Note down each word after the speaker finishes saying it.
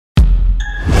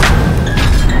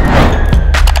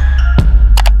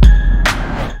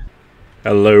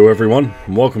Hello everyone,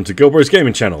 and welcome to GilBroz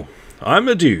Gaming Channel. I'm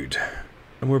a dude,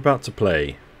 and we're about to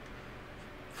play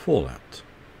Fallout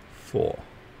 4.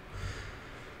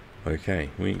 Okay,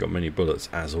 we ain't got many bullets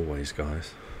as always,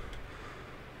 guys.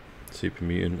 Super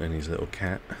Mutant and his little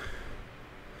cat.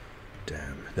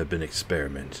 Damn, they've been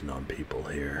experimenting on people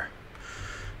here.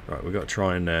 Right, we've got to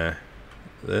try and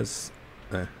there's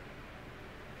that's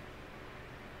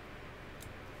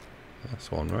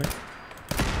one, right?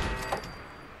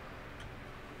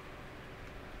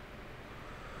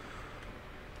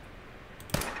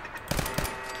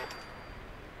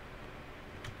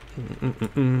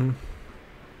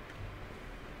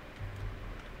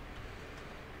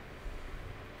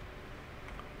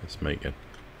 Let's make it.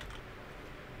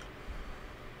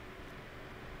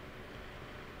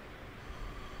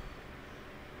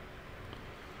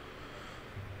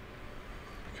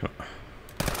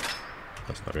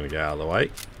 That's not going to get out of the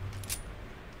way.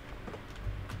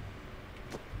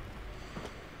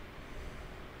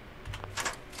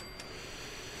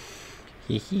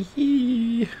 Hee hee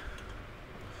hee.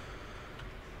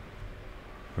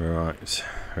 Right,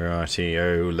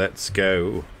 rightio, let's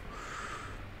go.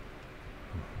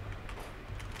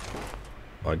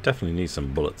 I definitely need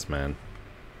some bullets, man.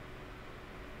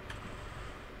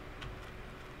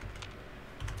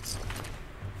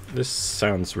 This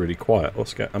sounds really quiet.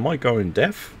 What's going? Am I going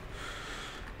deaf?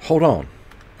 Hold on.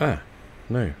 Ah,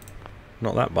 no,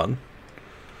 not that button.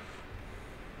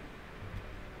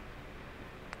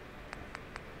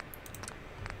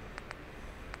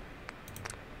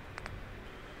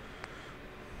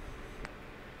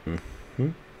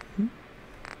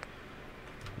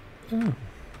 Oh.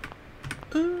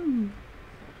 Oh.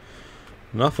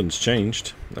 Nothing's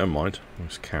changed. Never mind.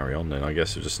 Let's carry on then. I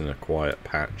guess we're just in a quiet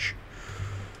patch.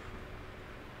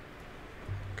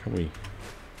 Can we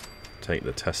take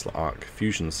the Tesla Arc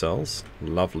fusion cells?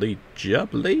 Lovely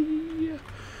jubbly.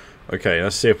 Okay,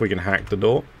 let's see if we can hack the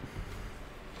door.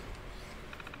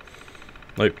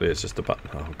 Hopefully it's just a button.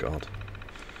 Oh god.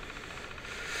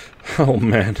 Oh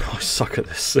man, I suck at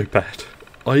this so bad.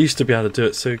 I used to be able to do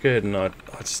it so good, and I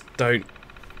just don't.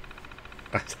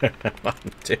 I don't know what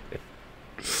I'm doing.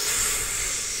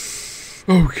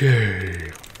 Okay,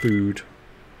 food.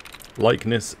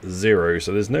 Likeness 0,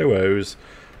 so there's no O's,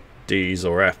 D's,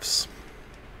 or F's.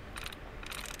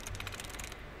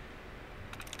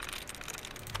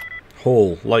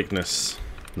 Hall likeness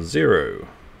 0.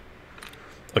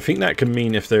 I think that can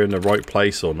mean if they're in the right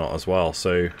place or not as well.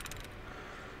 So,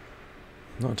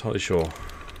 not entirely sure.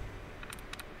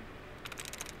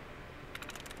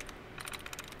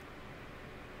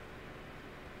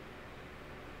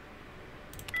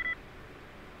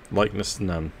 Likeness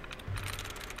none.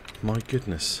 My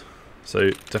goodness. So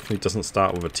it definitely doesn't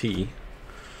start with a T,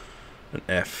 an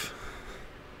F,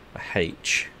 a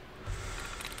H.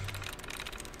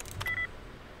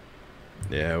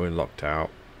 Yeah, we're locked out.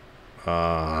 Can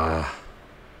I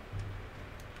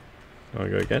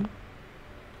go again?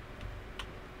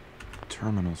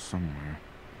 Terminal somewhere.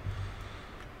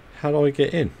 How do I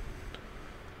get in?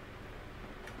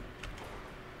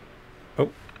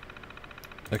 Oh.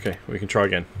 Okay, we can try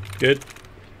again. Good.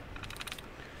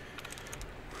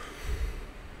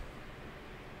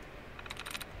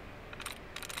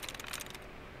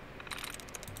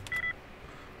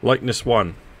 Likeness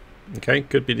 1. Okay,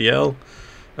 could be the L.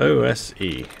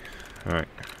 O-S-E. Alright.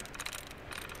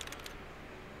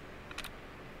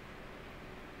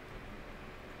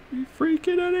 You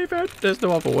freaking anything? There's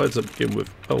no other words that begin with.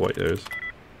 Oh wait, there is.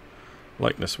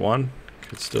 Likeness 1.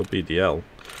 Could still be the L.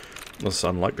 That's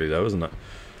unlikely though, isn't it?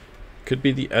 Could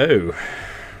be the O.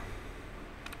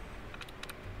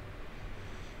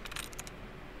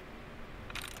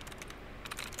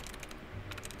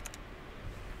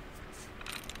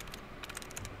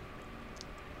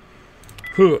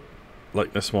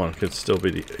 Likeness 1 could still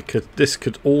be the. This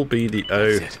could all be the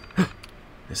O. That's it.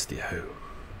 It's the O.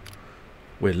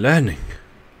 We're learning.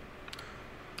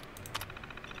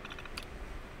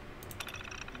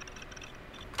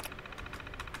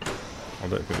 I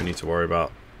don't think we need to worry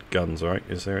about guns, right?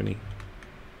 Is there any?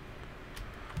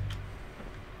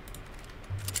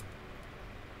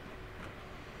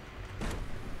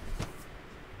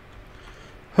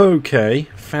 Okay,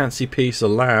 fancy piece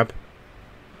of lab.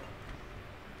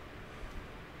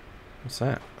 What's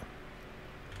that?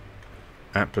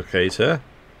 Applicator.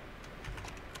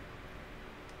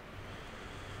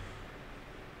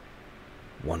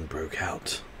 One broke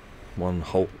out. One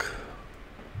Hulk.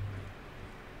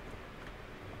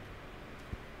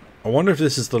 I wonder if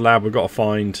this is the lab we've got to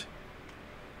find.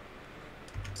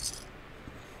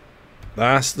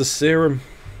 That's the serum.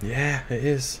 Yeah, it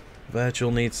is. Virgil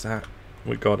needs that.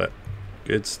 We got it.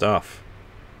 Good stuff.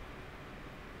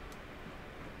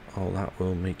 Oh, that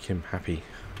will make him happy.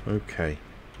 Okay.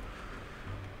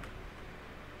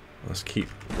 Let's keep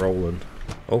rolling.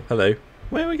 Oh, hello.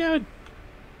 Where are we going?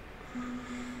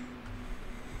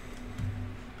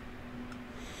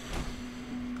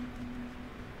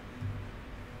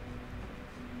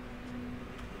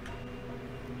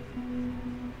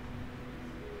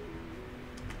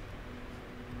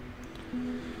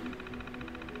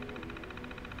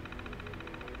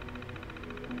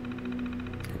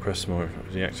 Request more.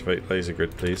 Deactivate laser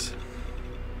grid, please.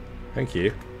 Thank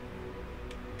you.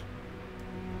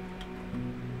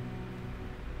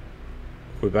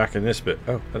 We're back in this bit.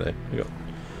 Oh, hello. We got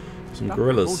some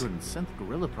gorillas. Dr. Synth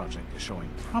Gorilla project is showing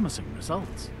promising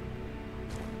results.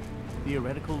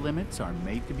 Theoretical limits are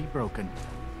made to be broken.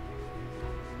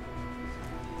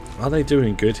 Are they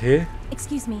doing good here?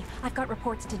 Excuse me, I've got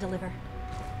reports to deliver.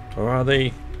 Or are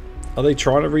they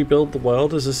trying to rebuild the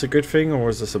world? Is this a good thing or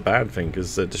is this a bad thing?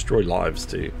 Because they destroy lives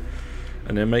too.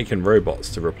 And they're making robots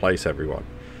to replace everyone.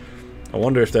 I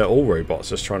wonder if they're all robots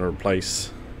just trying to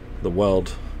replace the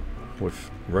world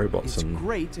with robots. It's and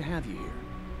great to have you here.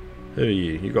 who are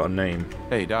you? You got a name.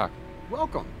 Hey, Doc.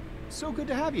 Welcome. So good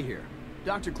to have you here.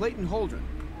 Dr. Clayton Holdren,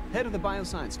 head of the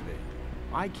Bioscience Division.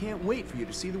 I can't wait for you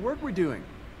to see the work we're doing.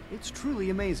 It's truly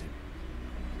amazing.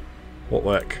 What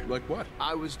work? Like what?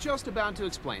 I was just about to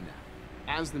explain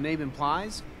that. As the name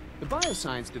implies, the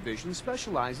Bioscience Division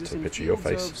specializes Take a in picture of your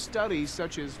fields face. of studies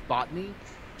such as botany,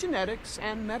 genetics,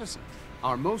 and medicine.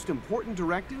 Our most important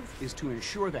directive is to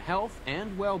ensure the health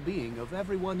and well-being of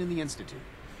everyone in the Institute.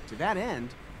 To that end,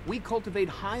 we cultivate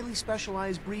highly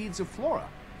specialized breeds of flora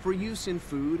for use in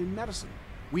food and medicine.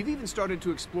 We've even started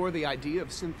to explore the idea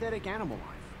of synthetic animal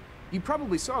life. You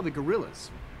probably saw the gorillas.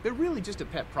 They're really just a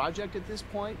pet project at this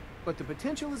point, but the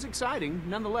potential is exciting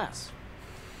nonetheless.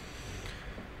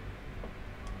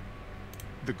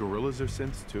 The gorillas are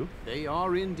synths too? They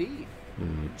are indeed.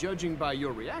 Judging by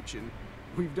your reaction,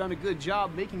 we've done a good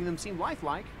job making them seem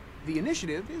lifelike. The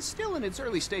initiative is still in its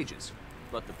early stages,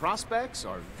 but the prospects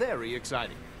are very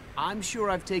exciting. I'm sure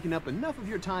I've taken up enough of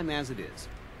your time as it is,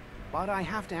 but I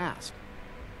have to ask,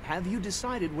 have you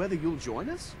decided whether you'll join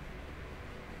us?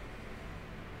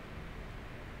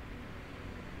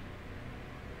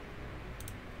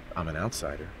 I'm an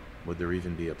outsider. Would there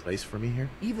even be a place for me here?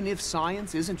 Even if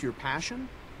science isn't your passion,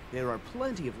 there are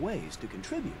plenty of ways to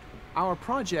contribute. Our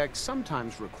projects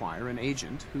sometimes require an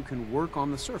agent who can work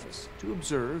on the surface to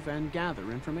observe and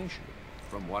gather information.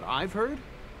 From what I've heard,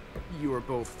 you are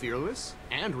both fearless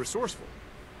and resourceful.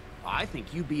 I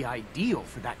think you'd be ideal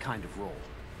for that kind of role.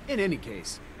 In any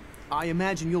case, I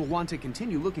imagine you'll want to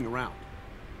continue looking around.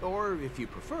 Or, if you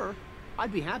prefer,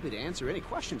 I'd be happy to answer any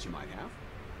questions you might have.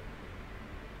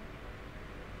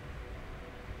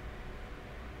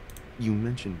 You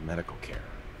mentioned medical care.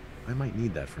 I might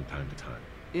need that from time to time.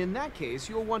 In that case,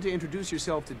 you'll want to introduce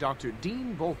yourself to Dr.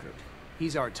 Dean Volkert.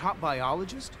 He's our top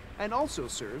biologist and also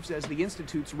serves as the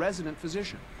Institute's resident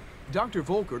physician. Dr.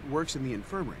 Volkert works in the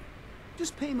infirmary.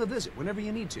 Just pay him a visit whenever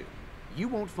you need to. You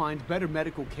won't find better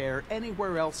medical care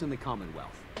anywhere else in the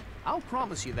Commonwealth. I'll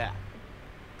promise you that.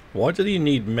 Why do you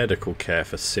need medical care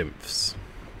for synths?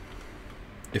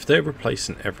 If they're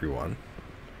replacing everyone,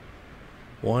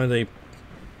 why are they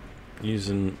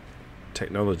using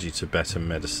technology to better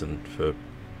medicine for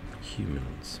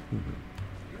humans?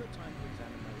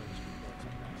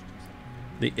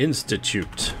 The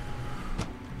Institute.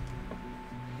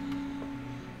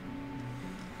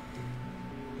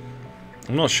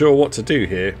 I'm not sure what to do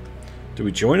here. Do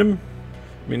we join them?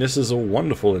 I mean, this is all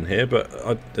wonderful in here,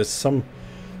 but there's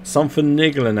something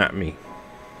niggling at me.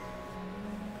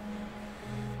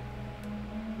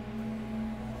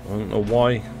 I don't know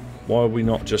why are we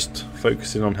not just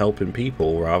focusing on helping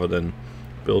people rather than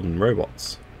building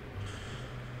robots?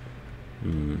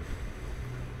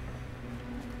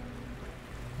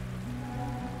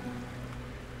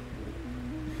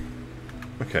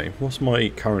 Okay, what's my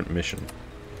current mission?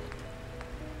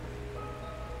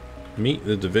 Meet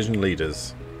the division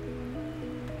leaders.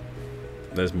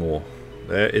 There's more.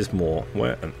 There is more.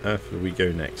 Where on earth do we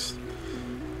go next?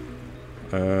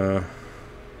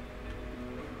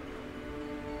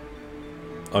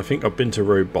 I think I've been to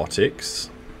robotics.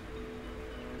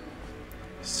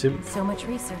 So much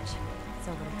research,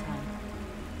 so little time.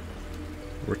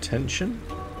 Retention?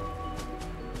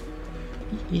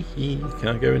 Can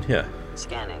I go in here?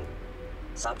 Scanning.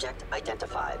 Subject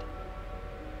identified.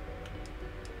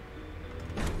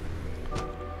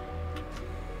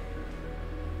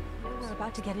 We're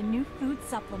about to get a new food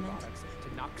supplement.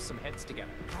 knock some heads together.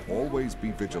 Always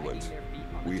be vigilant.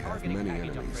 We have many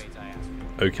enemies.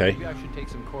 Okay. Maybe I should take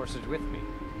some courses with me.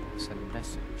 Send a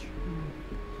message.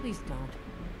 Please don't.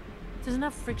 There's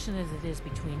enough friction as it is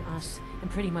between us and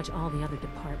pretty much all the other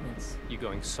departments. You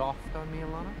going soft on me,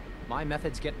 Alana? My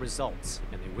methods get results,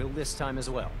 and they will this time as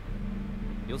well.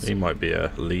 You'll see. He might be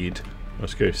a lead.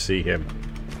 Let's go see him.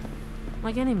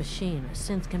 Like any machine, a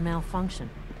synth can malfunction.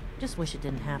 Just wish it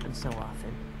didn't happen so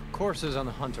often. Courses on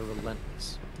the hunt are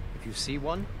relentless. If you see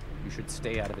one, you should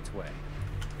stay out of its way.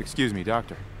 Excuse me,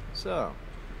 Doctor. So,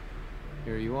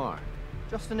 here you are.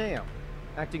 Justin Ayo,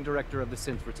 Acting Director of the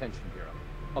Synth Retention Bureau.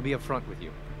 I'll be upfront with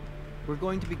you. We're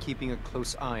going to be keeping a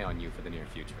close eye on you for the near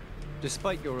future.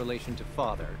 Despite your relation to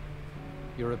Father,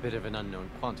 you're a bit of an unknown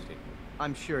quantity.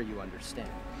 I'm sure you understand.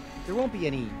 There won't be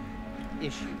any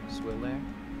issues, will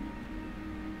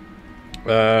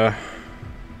there?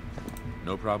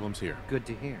 No problems here. Good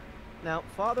to hear. Now,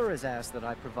 Father has asked that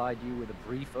I provide you with a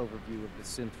brief overview of the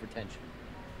synth retention.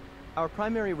 Our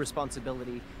primary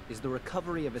responsibility is the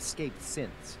recovery of escaped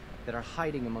synths that are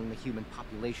hiding among the human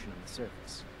population on the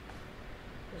surface.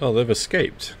 Oh, they've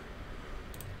escaped.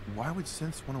 Why would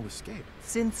synths want to escape?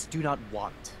 Synths do not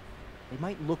want. They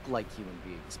might look like human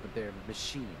beings, but they're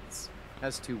machines.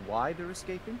 As to why they're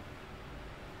escaping,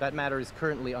 that matter is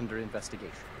currently under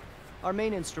investigation. Our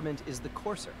main instrument is the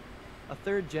Courser, a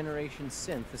third-generation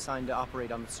synth assigned to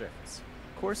operate on the surface.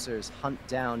 Coursers hunt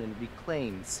down and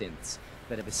reclaim synths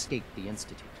that have escaped the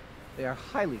Institute. They are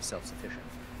highly self-sufficient,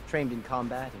 trained in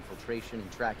combat, infiltration,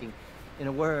 and tracking. In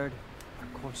a word, our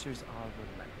Coursers are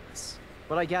relentless.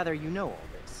 But I gather you know all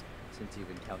this, since you've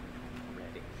encountered them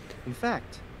already. In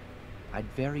fact, I'd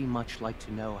very much like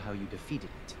to know how you defeated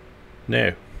it.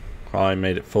 No, I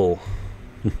made it full.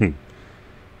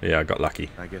 Yeah, I got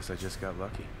lucky. I guess I just got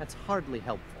lucky. That's hardly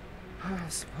helpful. I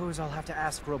suppose I'll have to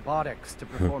ask robotics to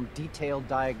perform detailed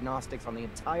diagnostics on the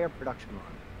entire production line.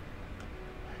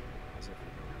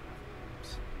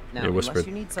 Now, unless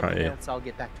you need something else, I'll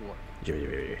get back to work.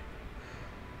 Yeah.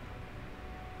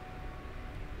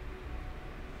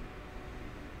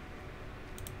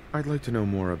 I'd like to know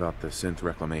more about the synth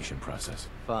reclamation process.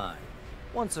 Fine.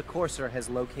 Once a Courser has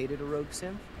located a rogue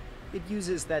synth, it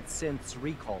uses that synth's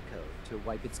recall code to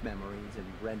wipe its memories and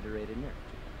render it inert.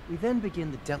 We then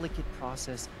begin the delicate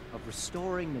process of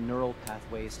restoring the neural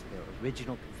pathways to their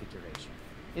original configuration.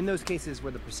 In those cases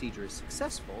where the procedure is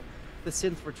successful, the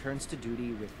synth returns to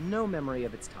duty with no memory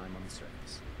of its time on the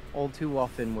surface. All too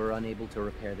often, we're unable to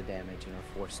repair the damage and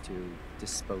are forced to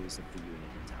dispose of the unit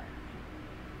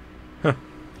entirely.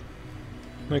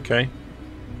 Huh. Okay.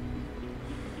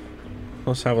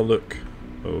 Let's have a look.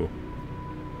 Oh.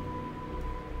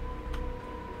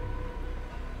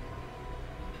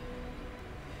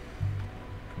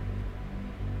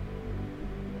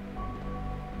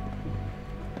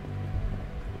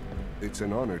 It's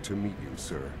an honor to meet you,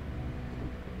 sir.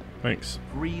 Thanks.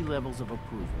 3 levels of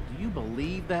approval. Do you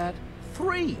believe that?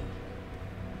 3!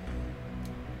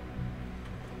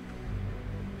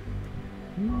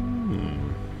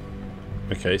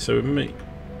 Okay, so me.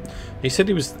 He said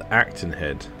he was the acting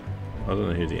head. I don't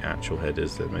know who the actual head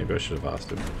is. Then maybe I should have asked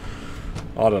him.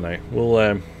 I don't know.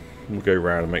 We'll go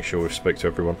round and make sure we've spoke to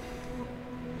everyone.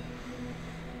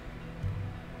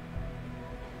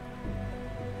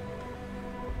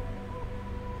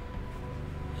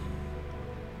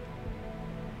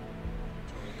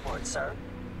 Report, sir.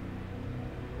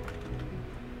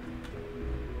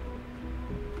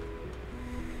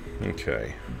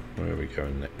 Okay, where are we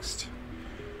going next?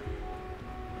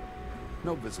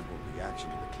 No visible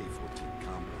reaction to the K-14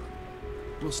 compound.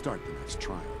 We'll start the next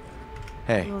trial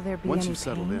then. Hey, Will there be Once any you've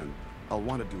settled pain? in, I'll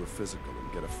want to do a physical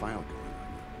and get a file going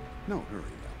on you. No hurry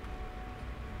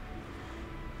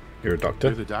You're a doctor?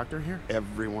 You're the doctor here? though.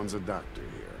 Everyone's a doctor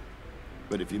here.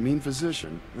 But if you mean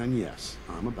physician, then yes,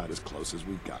 I'm about as close as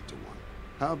we've got to one.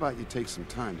 How about you take some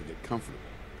time to get comfortable,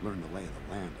 learn the lay of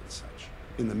the land and such.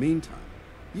 In the meantime,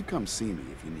 you come see me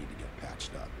if you need to get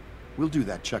patched up. We'll do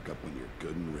that checkup when you're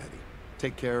good and ready.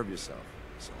 Take care of yourself,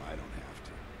 so I don't have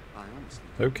to. I honestly...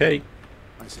 Okay.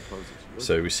 I suppose it's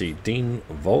So we see Dean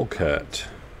Volkert.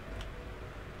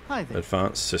 Hi there.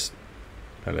 Advanced System.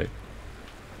 Hello.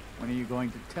 When are you going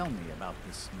to tell me about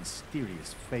this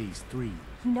mysterious Phase 3?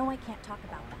 You know I can't talk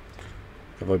about that.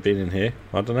 Have I been in here?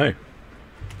 I don't know.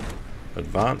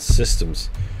 Advanced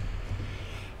Systems.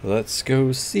 Let's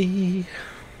go see.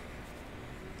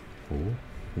 Ooh.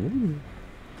 Ooh.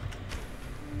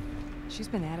 She's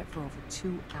been at it for over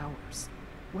 2 hours.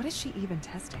 What is she even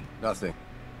testing? Nothing.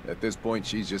 At this point,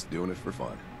 she's just doing it for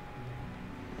fun.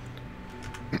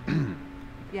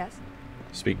 Yes?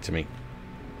 Speak to me.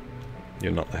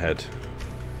 You're not the head.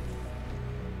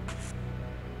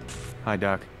 Hi,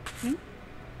 Doc. Hmm?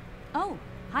 Oh,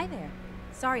 hi there.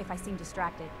 Sorry if I seem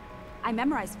distracted. I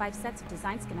memorized 5 sets of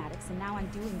design schematics and now I'm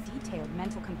doing detailed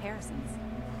mental comparisons.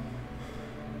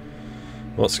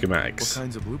 What schematics? What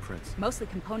kinds of blueprints? Mostly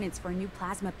components for a new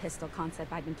plasma pistol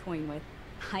concept I've been toying with.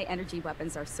 High energy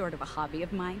weapons are sort of a hobby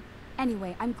of mine.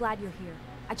 Anyway, I'm glad you're here.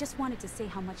 I just wanted to say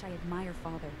how much I admire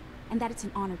Father, and that it's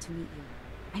an honor to meet you.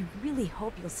 I really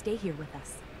hope you'll stay here with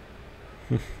us.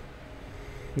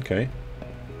 Okay.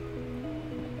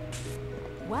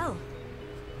 Well,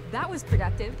 that was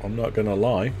productive. I'm not gonna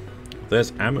lie.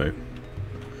 There's ammo.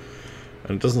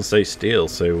 And it doesn't say steel,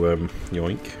 so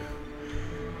yoink.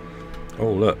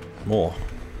 Oh look, more.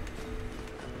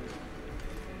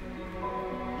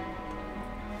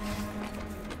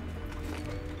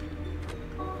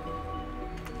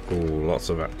 Oh, lots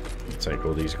of it. Take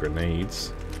all these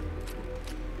grenades.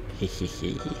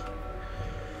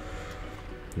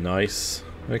 Nice.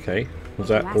 Okay. Was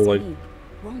that all I...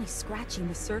 We're only scratching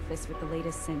the surface with the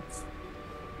latest synths.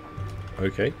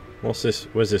 Okay. What's this?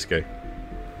 Where's this go?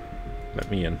 Let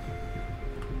me in.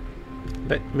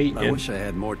 Let me in. I wish I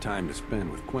had more time to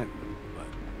spend with Quentin, but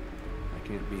I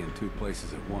can't be in 2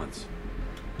 places at once.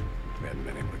 We haven't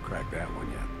been able to crack that one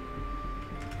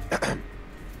yet.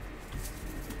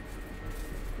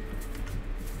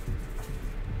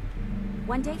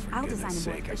 One day, I'll goodness design a more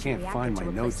sake, I efficient can't find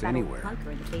reactor my to replace notes that old anywhere.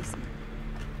 bunker in the basement.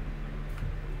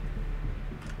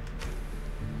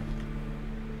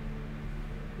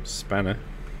 Spanner.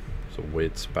 It's a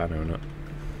weird spanner, isn't it?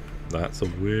 That's a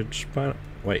weird spanner.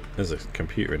 Wait, there's a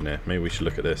computer in there. Maybe we should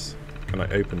look at this. Can I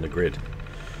open the grid?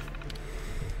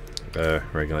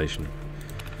 Regulation.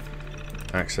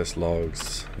 Access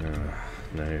logs.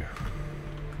 No.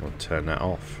 I'll turn that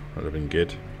off. That'd have been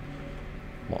good.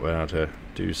 Might be able to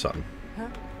do something. Huh?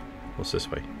 What's this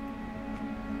way?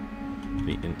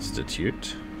 The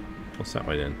Institute. What's that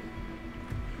way then?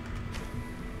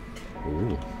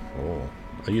 Ooh. Oh.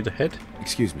 Are you the head?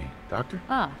 Excuse me, Doctor?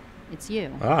 Ah, it's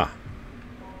you. Ah.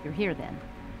 You're here then.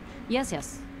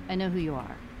 Yes, I know who you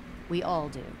are. We all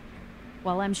do.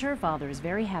 While I'm sure Father is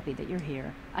very happy that you're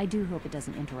here, I do hope it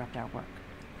doesn't interrupt our work.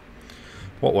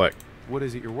 What work? What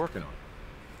is it you're working on?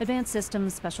 Advanced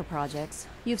systems, special projects.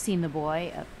 You've seen the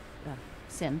boy,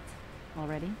 Synth,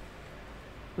 already.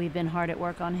 We've been hard at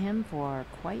work on him for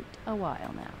quite a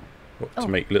while now. What, to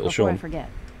make little before Sean? I forget,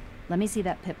 let me see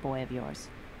that Pip-Boy of yours.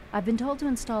 I've been told to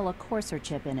install a courser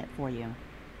chip in it for you.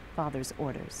 Father's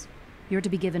orders. You're to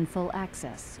be given full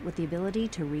access, with the ability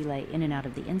to relay in and out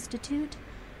of the Institute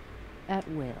at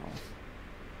will.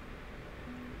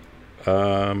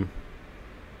 Thanks.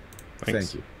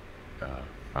 Thank you.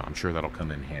 I'm sure that'll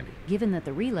come in handy. Given that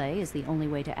the relay is the only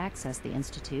way to access the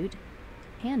Institute,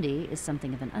 handy is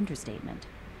something of an understatement.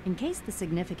 In case the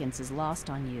significance is lost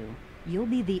on you, you'll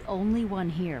be the only one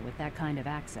here with that kind of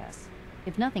access.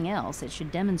 If nothing else, it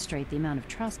should demonstrate the amount of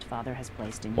trust Father has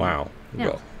placed in you. Wow.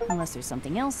 Now, unless there's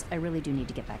something else, I really do need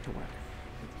to get back to work.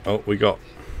 Oh, we got...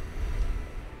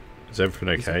 Is everything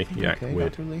okay? Is everything Yeah, okay,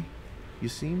 weird. Dr. Lee? You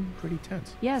seem pretty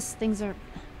tense. Yes, things are...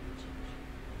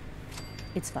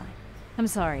 It's fine. I'm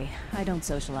sorry, I don't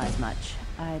socialize much.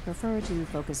 I prefer to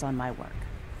focus on my work.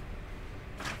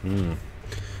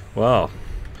 Well,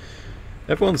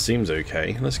 everyone seems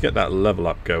okay. Let's get that level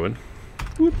up going.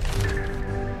 Whoop.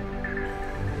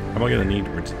 Am I going to need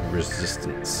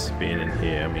resistance being in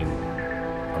here? I mean,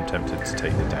 I'm tempted to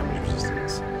take the damage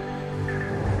resistance.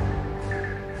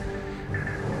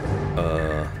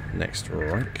 Next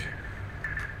rank.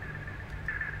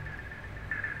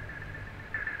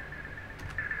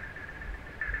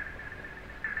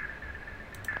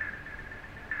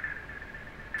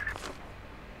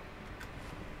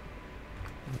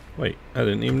 Wait, I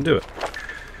didn't even do it.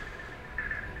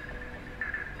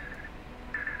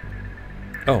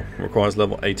 Oh, requires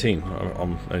level 18.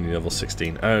 I'm only level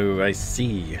 16. Oh, I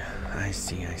see. I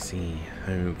see.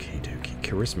 Okay, dokie.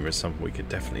 Charisma is something we could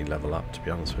definitely level up, to be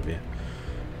honest with you.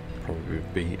 Probably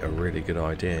would be a really good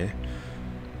idea.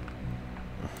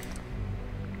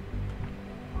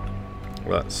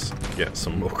 Let's get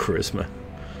some more charisma.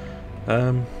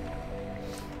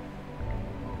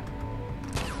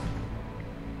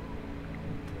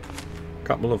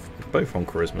 Couple of both on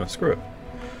charisma. Screw it.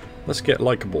 Let's get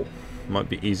likable. Might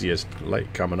be easiest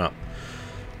late coming up.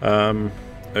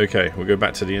 Okay, we'll go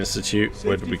back to the Institute.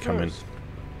 Where did we come in?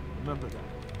 Remember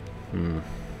that.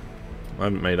 I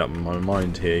haven't made up my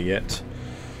mind here yet.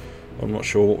 I'm not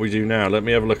sure what we do now. Let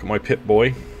me have a look at my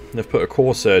Pip-Boy. They've put a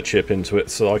Corsair chip into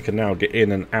it, so I can now get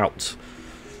in and out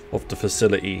of the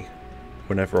facility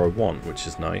whenever I want, which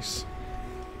is nice.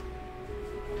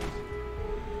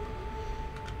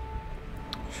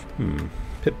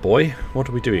 Pip-Boy, what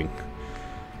are we doing?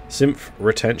 Synth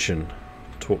retention.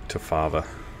 Talk to father.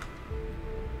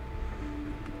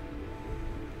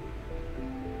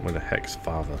 Where the heck's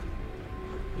father?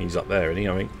 He's up there, isn't he?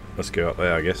 I think. Let's go up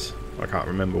there, I guess. I can't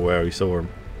remember where we saw him.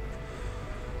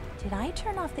 Did I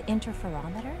turn off the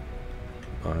interferometer?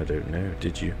 I don't know.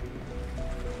 Did you?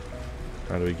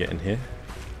 How do we get in here?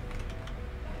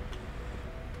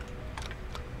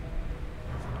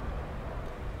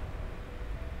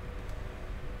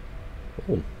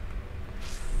 Oh.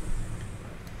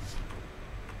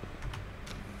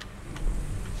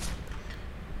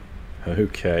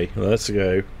 Okay, let's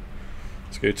go.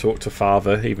 Let's go talk to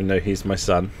father, even though he's my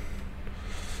son.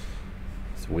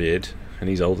 It's weird, and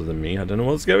he's older than me. I don't know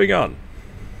what's going on.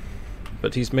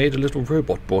 But he's made a little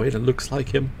robot boy that looks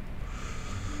like him.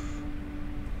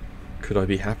 Could I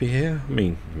be happy here? I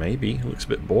mean, maybe. It looks a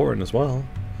bit boring as well.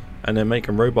 And then make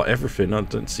a robot everything. I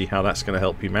don't see how that's going to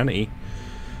help humanity.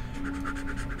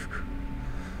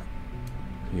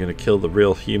 You're going to kill the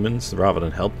real humans rather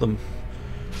than help them.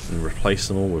 And replace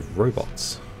them all with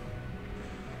robots.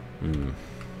 I'm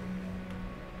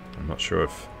not sure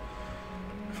if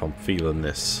I'm feeling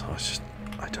this.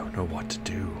 I don't know what to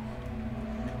do.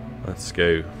 Let's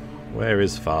go. Where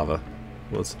is father?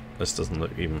 This doesn't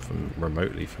look even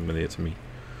remotely familiar to me.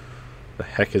 The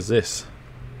heck is this?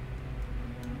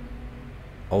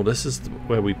 Oh, this is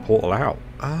where we portal out.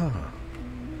 Ah.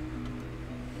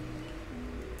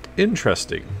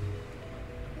 Interesting.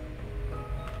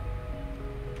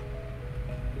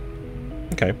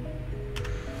 Okay.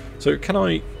 So can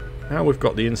I, now we've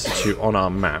got the Institute on our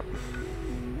map,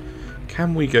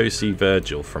 can we go see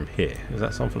Virgil from here? Is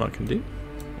that something I can do?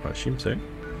 I assume so.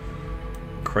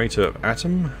 Crater of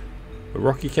Atom, a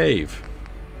rocky cave.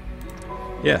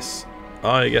 Yes,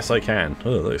 I guess I can.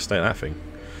 Oh, look, stay at that thing.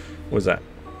 What is that?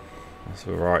 That's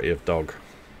a variety of dog.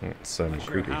 That's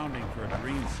creepy. Hounding for a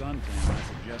green suntan, I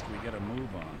suggest we get a move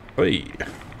on. Oi,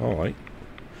 alright.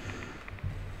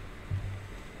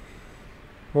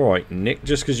 Alright, Nick,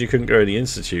 just because you couldn't go to the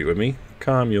Institute with me,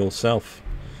 calm yourself.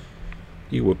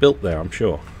 You were built there, I'm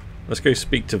sure. Let's go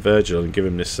speak to Virgil and give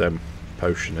him this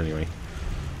potion anyway.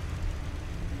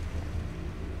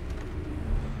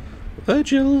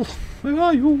 Virgil, where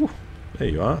are you? There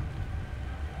you are.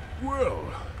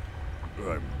 Well,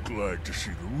 I'm glad to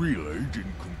see the relay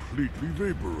didn't completely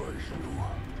vaporize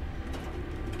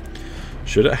you.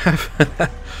 Should it have?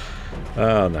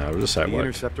 Oh no, just how it The works.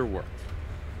 interceptor worked.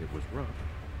 It was rough,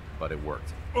 but it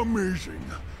worked. Amazing.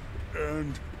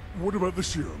 And what about the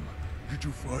serum? Did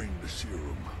you find the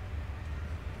serum?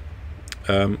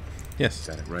 Yes.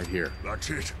 Got it right here. That's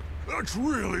it. That's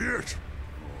really it.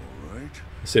 All right.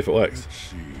 Let's see if it works.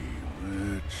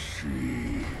 Let's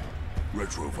see.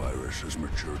 Retrovirus has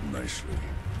matured nicely.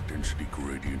 Density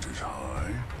gradient is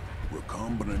high.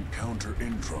 Recombinant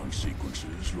counter-intron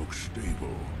sequences look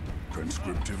stable.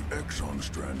 Transcriptive exon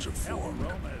strands have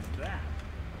formed.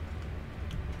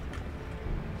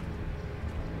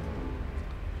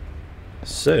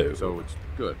 So it's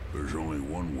good. There's only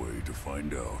one way to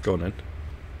find out. Go on then.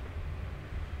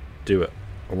 Do it.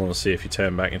 I want to see if you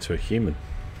turn back into a human.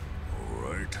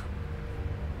 Alright.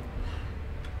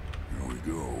 Here we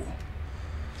go.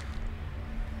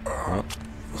 Well,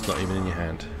 it's not even in your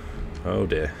hand. Oh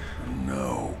dear. And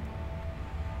now,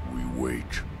 we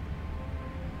wait.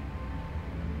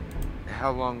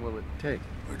 How long will it take?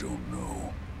 I don't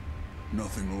know.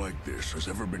 Nothing like this has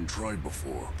ever been tried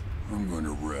before. I'm going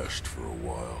to rest for a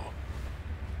while.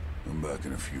 I'm back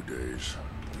in a few days,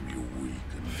 maybe a week.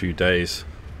 A few days.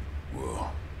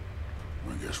 Well,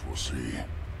 I guess we'll see.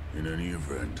 In any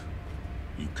event,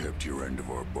 you kept your end of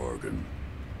our bargain.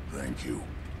 Thank you.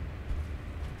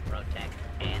 Protect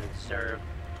and serve.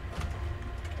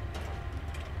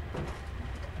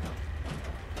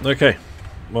 Okay.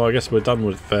 Well, I guess we're done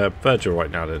with Virgil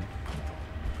right now then.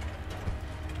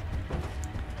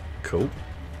 Cool.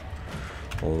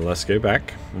 Well, let's go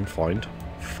back and find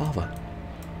Father.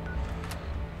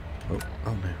 Oh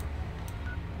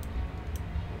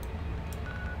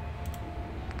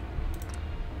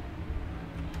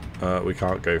no. We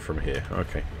can't go from here.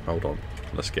 Okay, hold on.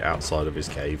 Let's get outside of his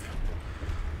cave.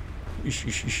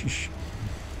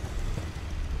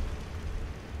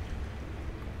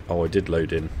 Oh, I did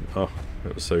load in. Oh,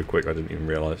 it was so quick I didn't even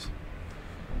realise.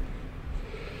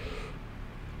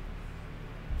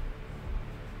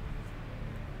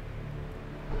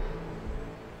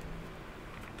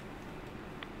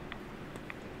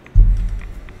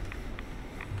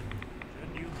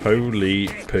 Holy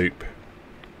poop.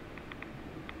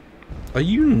 Are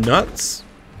you nuts?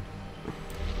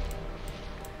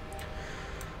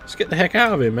 Let's get the heck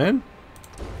out of here, man.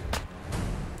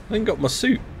 I ain't got my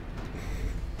suit.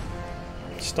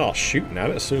 start shooting at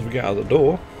it as soon as we get out of the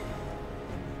door.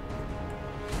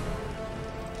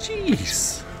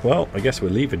 Jeez. Well, I guess we're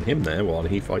leaving him there while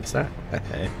he fights that.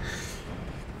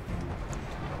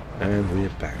 And we're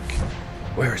back.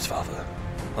 Where is Father?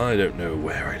 I don't know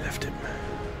where I left him.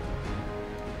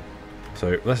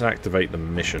 So let's activate the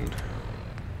mission.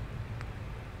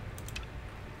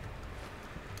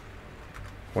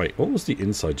 Wait, what was the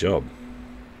inside job?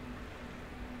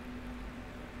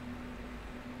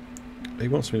 He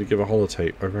wants me to give a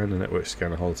holotape. I ran a network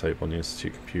scanner holotape on the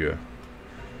Institute computer.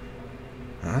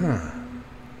 Ah.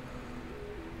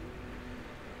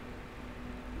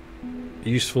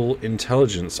 Useful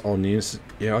intelligence on the Institute.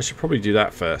 Yeah, I should probably do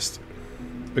that first.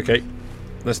 Okay,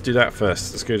 let's do that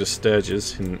first. Let's go to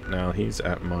Sturgis. Now he's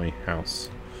at my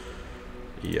house.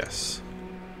 Yes.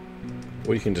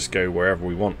 We can just go wherever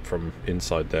we want from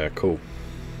inside there. Cool.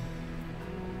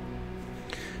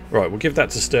 Right, we'll give that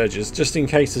to Sturgis, just in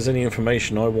case there's any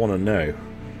information I want to know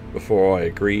before I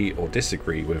agree or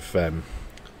disagree with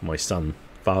my son,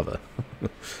 Father.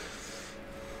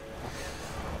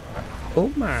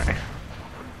 Oh my.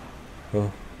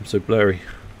 Oh, I'm so blurry.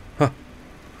 Huh.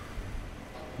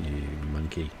 You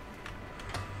monkey.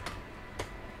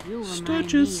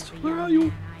 Sturgis, where are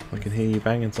you? I can hear you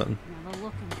banging something.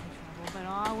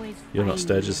 You're not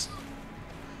Sturgis.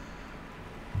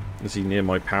 Is he near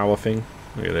my power thing?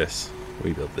 Look at this.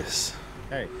 We built this.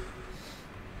 Hey.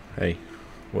 Hey.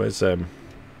 Where's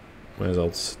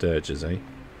old Sturgis, eh?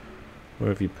 Where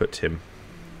have you put him?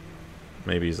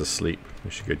 Maybe he's asleep.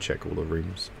 We should go check all the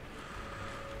rooms.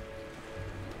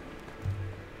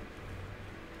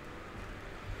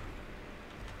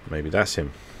 Maybe that's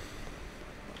him.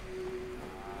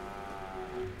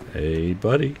 Hey,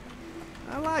 buddy.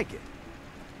 I like it.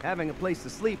 Having a place to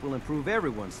sleep will improve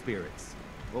everyone's spirits.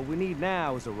 What we need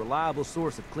now is a reliable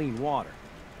source of clean water.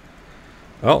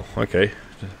 Oh, okay.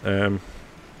 I'm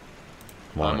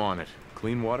on it.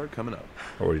 Clean water coming up.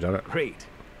 Already done it. Great.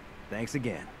 Thanks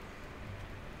again.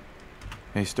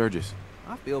 Hey, Sturgis.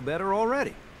 I feel better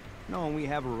already, knowing we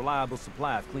have a reliable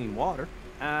supply of clean water.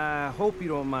 I hope you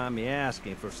don't mind me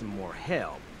asking for some more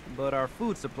help, but our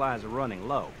food supplies are running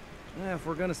low. If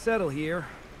we're gonna settle here,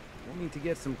 we'll need to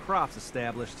get some crops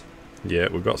established. Yeah,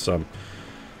 we've got some.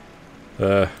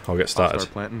 I'll get started. I'll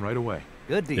start planting right away.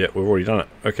 Good deal. Yeah, we've already done it.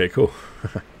 Okay, cool.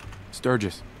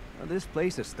 Sturgis. Well, this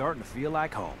place is starting to feel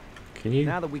like home. Can you?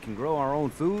 Now that we can grow our own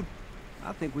food,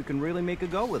 I think we can really make a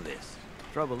go with this.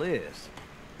 Trouble is,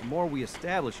 the more we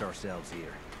establish ourselves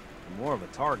here, the more of a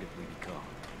target we become.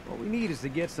 What we need is to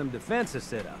get some defenses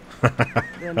set up.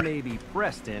 Then maybe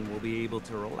Preston will be able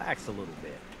to relax a little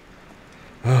bit.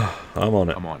 I'm on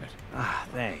it. I'm on it. Ah,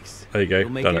 thanks. There you go.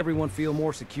 It'll make everyone feel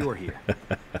more secure here.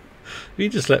 You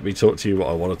just let me talk to you what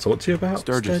I want to talk to you about,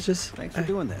 Sturgis. Thanks for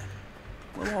doing that.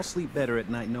 We'll all sleep better at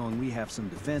night knowing we have some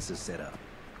defenses set up.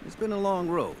 It's been a long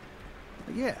road.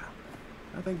 But yeah,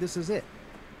 I think this is it.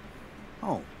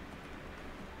 Home.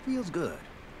 Feels good.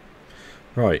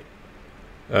 Right.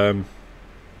 I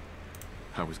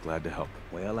was glad to help.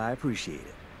 Well, I appreciate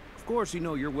it. Of course, you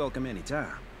know you're welcome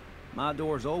anytime. My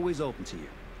door's always open to you.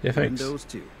 Yeah, thanks. Windows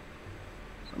too.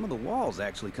 Some of the walls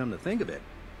actually, come to think of it.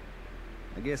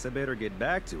 I guess I better get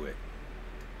back to it.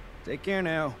 Take care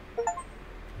now.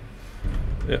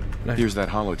 Yep. No. Here's that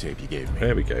holotape you gave me.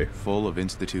 There we go. Full of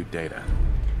Institute data.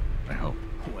 I hope.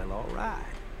 Well, all right.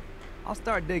 I'll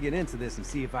start digging into this and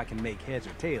see if I can make heads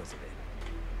or tails of it.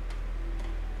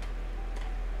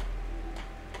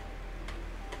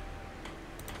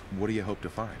 What do you hope to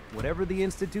find? Whatever the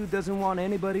Institute doesn't want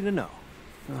anybody to know.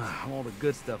 All the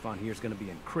good stuff on here is going to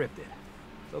be encrypted.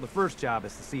 So the first job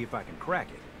is to see if I can crack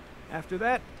it. After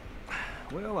that,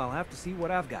 well, I'll have to see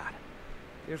what I've got.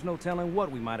 There's no telling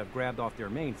what we might have grabbed off their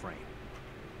mainframe.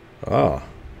 Ah.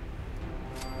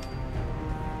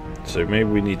 So maybe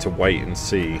we need to wait and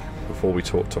see before we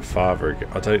talk to Father again.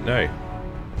 I don't know.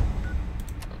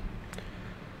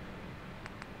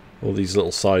 All these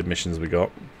little side missions we got.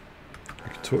 We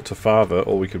could talk to Father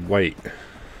or we could wait.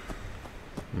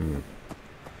 Well,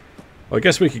 I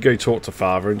guess we could go talk to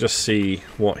Father and just see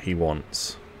what he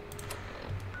wants.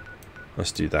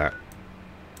 Let's do that.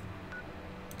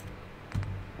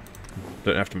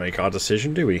 Don't have to make our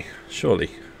decision, do we? Surely.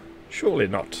 Surely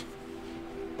not.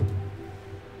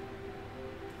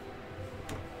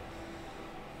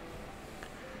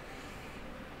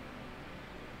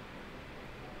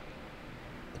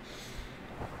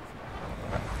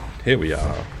 Here we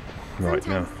are. Right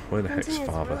now, where the heck's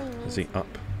Father? Is he up?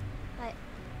 But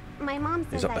my mom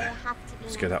says He's up I there. have to be.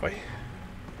 Let's go that way.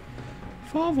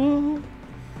 Father!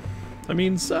 I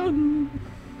mean son!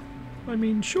 I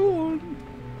mean Sean!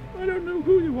 I don't know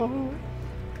who you are.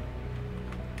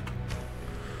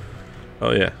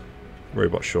 Oh yeah,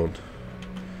 Robot Sean.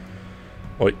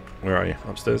 Oi, where are you?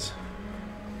 Upstairs?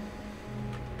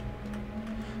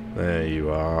 There you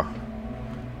are.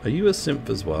 Are you a simp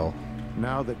as well?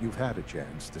 Now that you've had a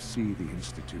chance to see the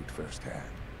Institute firsthand,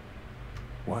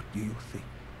 what do you think?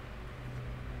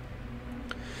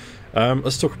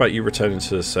 Let's talk about you returning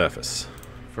to the surface.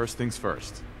 First things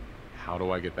first. How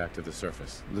do I get back to the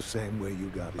surface? The same way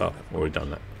you got in. Oh, well, we've done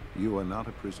that. You are not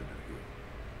a prisoner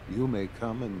here. You may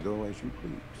come and go as you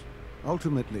please.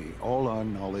 Ultimately, all our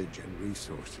knowledge and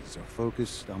resources are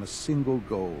focused on a single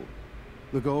goal.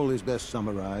 The goal is best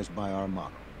summarized by our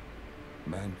motto: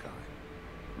 mankind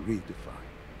redefined.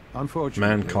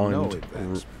 Unfortunately, Mankind no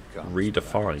advancement comes redefined.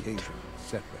 without occasional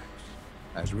setbacks.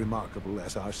 As remarkable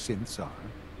as our synths are,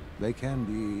 they can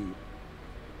be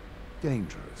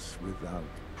dangerous without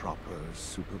proper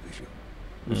supervision.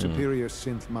 The superior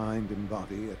synth mind and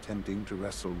body attempting to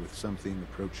wrestle with something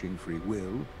approaching free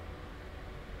will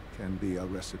can be a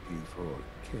recipe for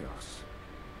chaos.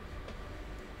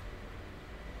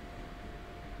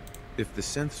 If the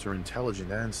synths are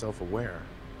intelligent and self-aware,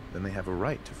 then they have a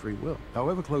right to free will.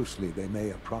 However closely they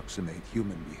may approximate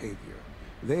human behavior,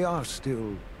 they are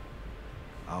still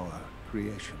our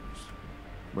creations.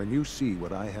 When you see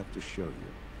what I have to show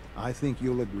you, I think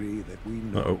you'll agree that we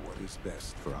know what is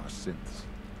best for our synths.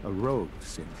 A rogue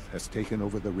synth has taken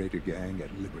over the Raider gang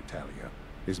at Libertalia.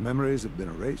 His memories have been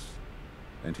erased,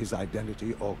 and his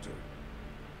identity altered.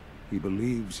 He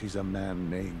believes he's a man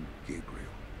named Gabriel.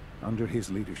 Under his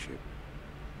leadership,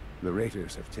 the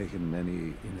Raiders have taken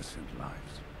many innocent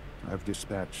lives. I've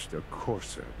dispatched a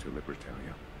courser to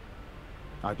Libertalia.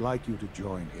 I'd like you to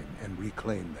join him and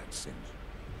reclaim that synth.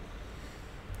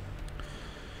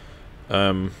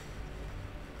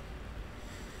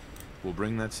 We'll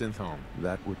bring that synth home.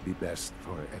 That would be best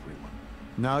for everyone.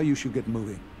 Now you should get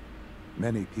moving.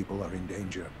 Many people are in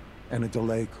danger, and a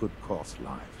delay could cost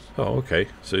lives. Oh, okay.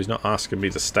 So he's not asking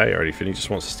me to stay or anything. He just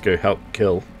wants us to go help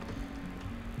kill.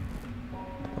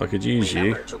 I could use you.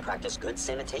 Remember to practice good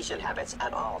sanitation habits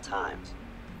at all times.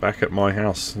 Back at my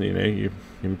house, you know,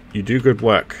 you do good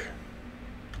work.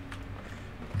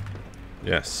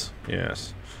 Yes,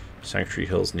 yes. Sanctuary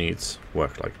Hills needs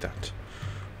work like that.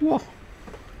 What?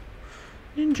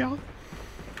 Ninja.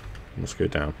 Let's go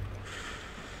down.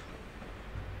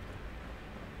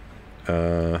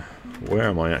 Where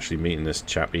am I actually meeting this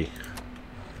chappy?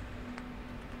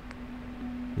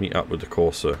 Meet up with the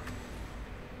Corsair.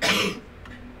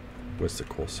 Where's the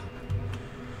Corsair?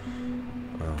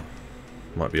 Oh,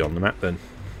 might be on the map then.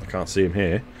 I can't see him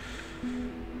here.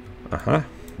 Uh-huh,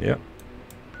 yep.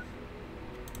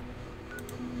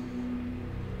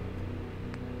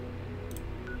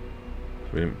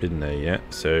 We haven't been there yet,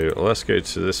 so let's go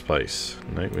to this place.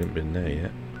 No, we haven't been there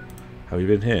yet. Have we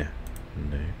been here?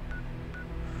 No.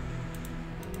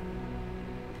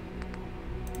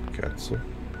 Cancel.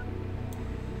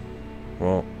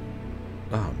 Well,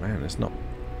 oh man, it's not.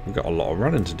 We've got a lot of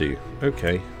running to do.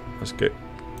 Okay, let's go.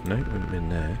 No, we haven't been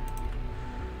there.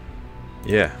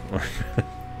 Yeah.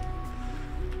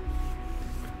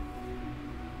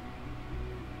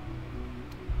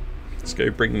 Let's go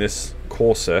bring this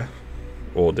Corsair,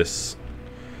 or this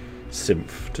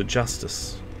Symph, to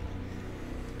justice.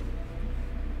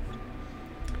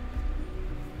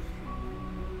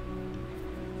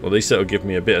 Well, at least it'll give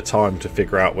me a bit of time to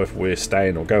figure out whether we're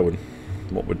staying or going,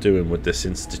 what we're doing with this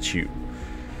institute.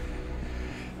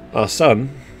 Our son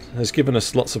has given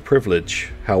us lots of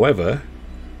privilege, however,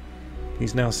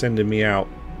 he's now sending me out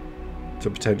to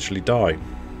potentially die.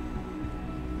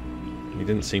 He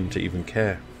didn't seem to even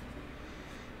care.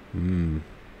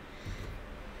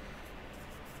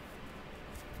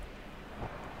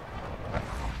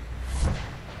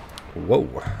 Whoa,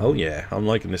 oh yeah, I'm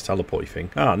liking this teleporty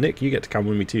thing. Ah, Nick, you get to come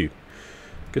with me too.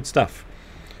 Good stuff.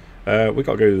 We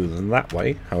got to go that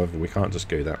way, however we can't just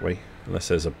go that way, unless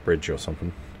there's a bridge or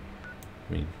something.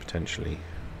 I mean, potentially.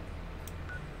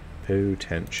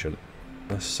 Potential.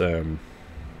 Let's, no.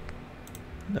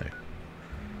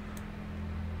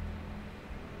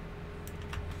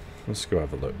 Let's go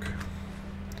have a look.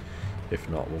 If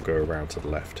not, we'll go around to the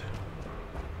left.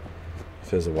 If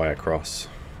there's a way across,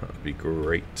 that would be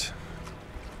great.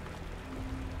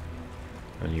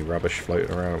 Any rubbish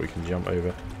floating around that we can jump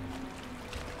over.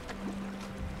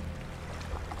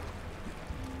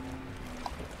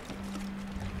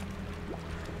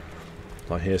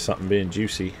 I hear something being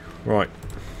juicy. Right,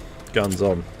 guns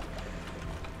on.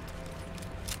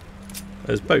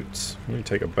 There's boats. Let me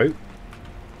take a boat.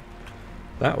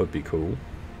 That would be cool.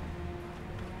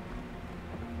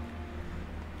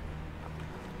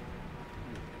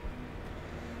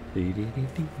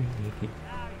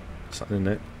 Something in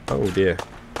it. Oh dear.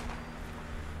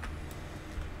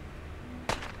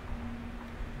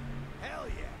 Hell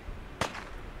yeah.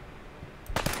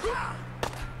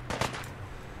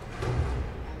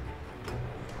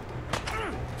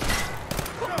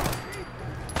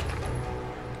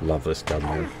 Love this gun,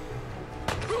 man.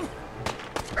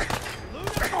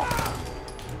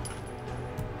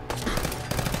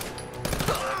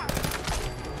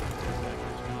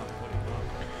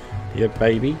 Yeah,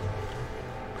 baby.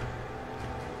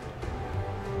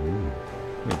 Ooh,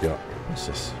 what we got? What's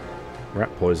this? Rat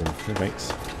poison. No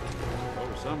thanks. Oh,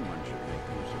 someone should make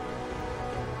use of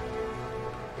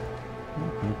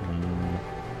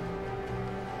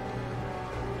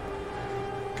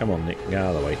it. Come on, Nick. Get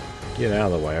out of the way. Get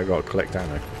out of the way. I gotta collect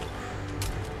ammo.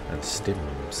 And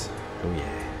stims. Oh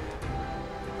yeah.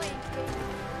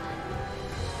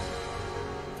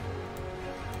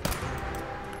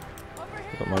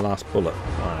 Got my last bullet.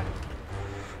 Wow.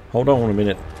 Hold on a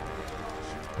minute.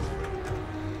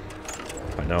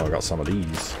 I know I got some of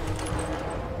these.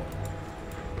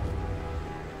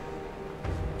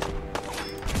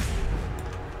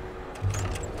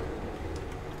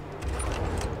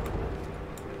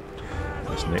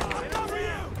 That's Nick.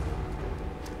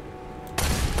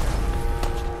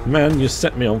 Man, you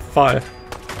set me on fire.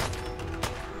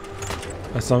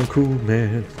 That's uncool,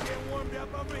 man.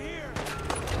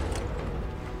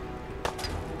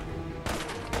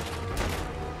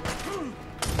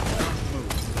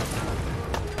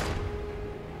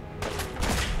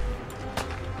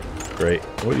 Great.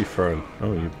 What are you throwing?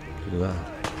 Oh, you do that.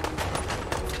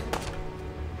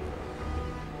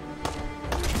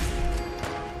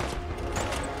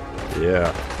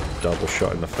 Yeah, double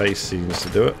shot in the face seems to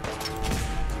do it.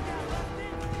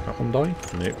 That one die?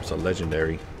 Nope, it's a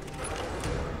legendary.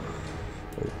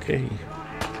 Okay.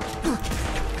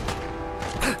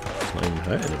 It's not even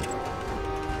hurting him.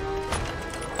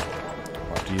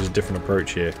 I'll have to use a different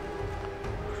approach here.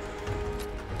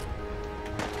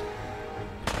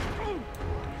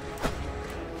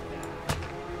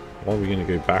 Why are we going to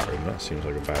go batter him? That seems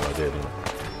like a bad idea, doesn't it?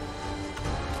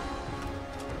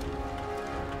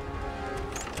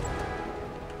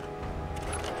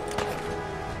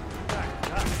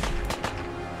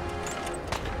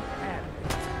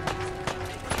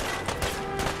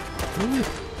 Ooh.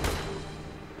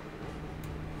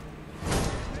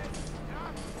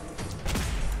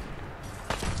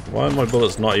 Why are my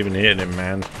bullets not even hitting him,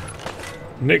 man?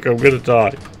 Nick, I'm going to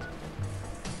die.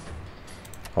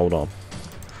 Hold on.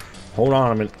 Hold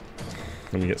on a minute.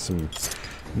 Let me get some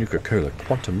Nuka-Cola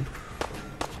Quantum.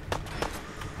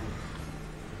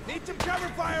 Need some cover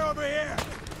fire over here.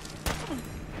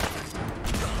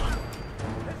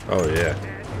 Oh yeah.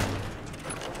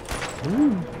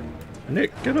 Ooh.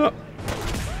 Nick, get up.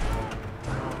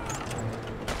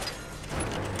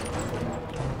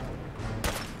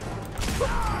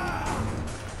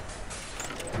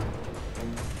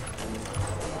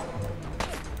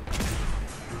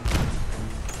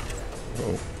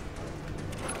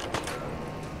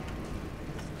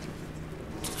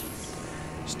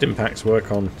 Stimpaks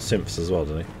work on synths as well,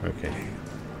 do they? Okay.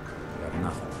 Got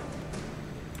nothing.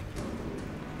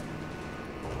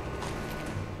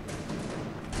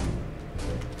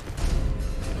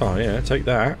 Oh yeah, take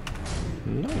that.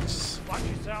 Nice. Watch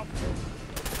yourself.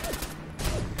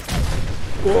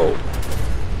 Whoa.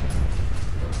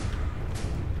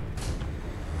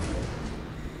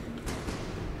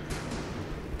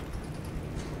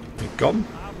 You gone?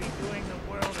 I'll be doing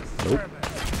the world a Nope. service.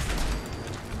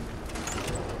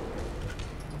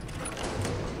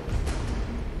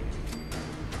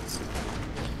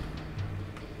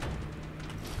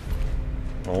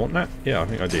 I want that? Yeah, I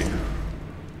think I do.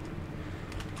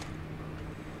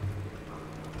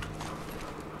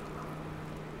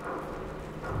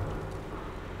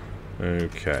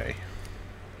 Okay.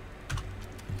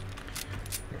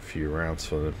 A few rounds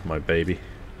for my baby.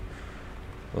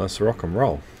 Well, let's rock and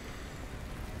roll.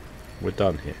 We're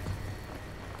done here.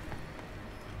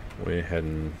 We're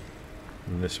heading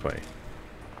this way.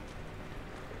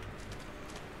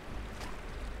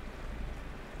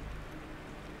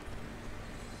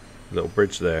 Little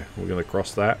bridge there. We're going to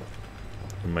cross that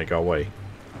and make our way.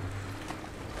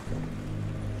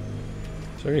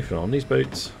 Is there anything on these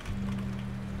boats?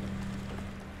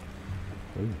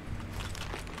 Ooh.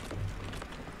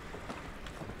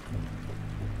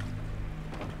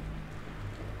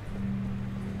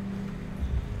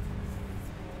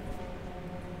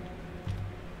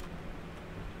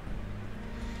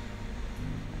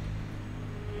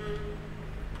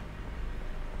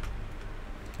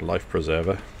 Life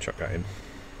preserver. Chuck that in.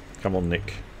 Come on,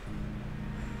 Nick.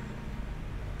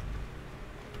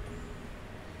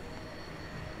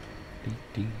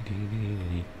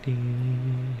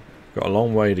 Got a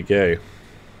long way to go.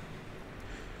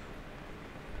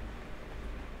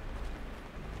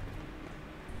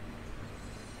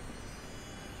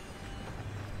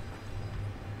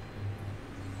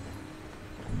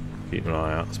 Keep an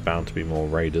eye out, there's bound to be more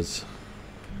raiders.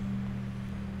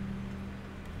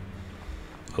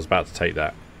 I was about to take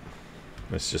that.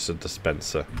 It's just a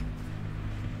dispenser.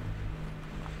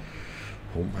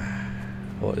 Oh,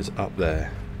 what is up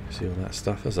there? See all that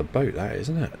stuff? There's a boat, that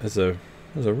isn't it? There's a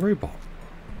robot.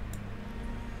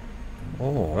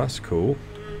 Oh, that's cool.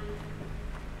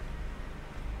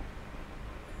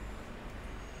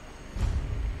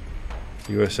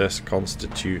 USS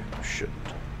Constitution.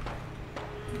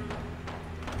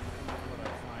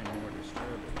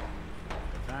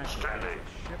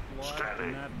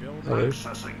 Hello.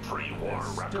 Accessing pre-war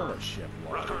records.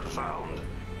 Record found.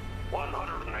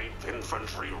 108th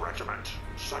Infantry Regiment,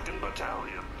 2nd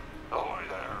Battalion. Ahoy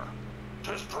there.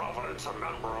 'Tis Providence, a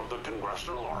member of the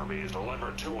Congressional Army, is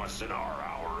delivered to us in our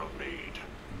hour of need.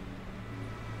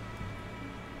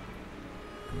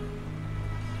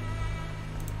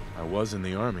 I was in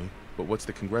the Army, but what's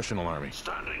the Congressional Army?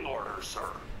 Standing orders, sir.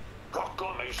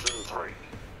 Proclamation 3.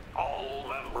 All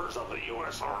members of the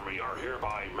U.S. Army are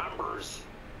hereby members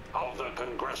of the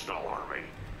Congressional Army.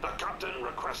 The captain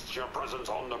requests your presence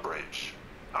on the bridge.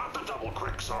 At the Double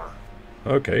Creek, sir.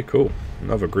 Okay, cool.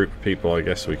 Another group of people I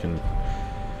guess we can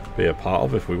be a part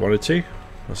of if we wanted to.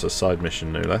 That's a side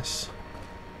mission, no less.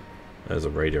 There's a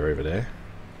radio over there.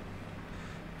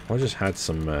 I just had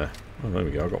some... oh, there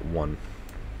we go. I got one.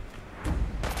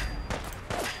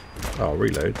 Oh,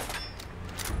 reload.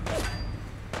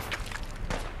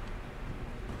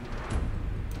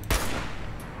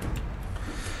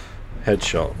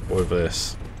 Headshot with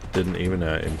this. Didn't even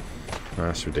hurt him.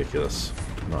 That's ridiculous.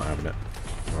 Not having it.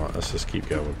 Alright, let's just keep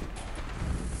going.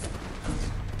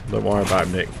 Don't worry about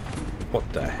him, Nick. What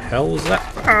the hell is that?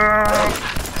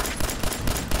 Ah!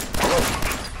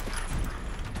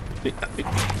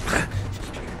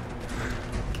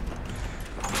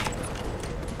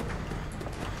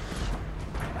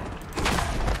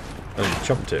 Oh, you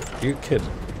jumped it. You kidding?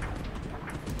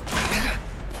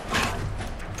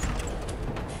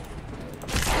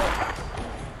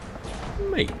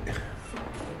 Mate.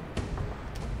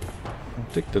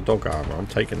 I'll take the dog armor. I'm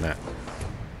taking that.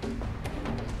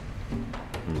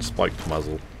 And spiked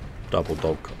muzzle. Double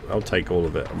dog. I'll take all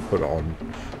of it and put it on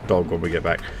dog when we get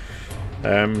back.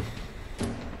 Man,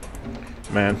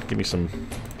 give me some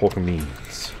pork and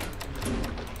beans.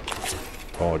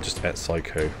 Oh, I just ate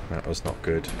Psycho. That was not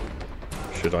good.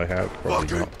 Should I have?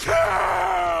 Probably not.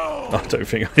 I don't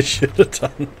think I should have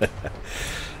done that.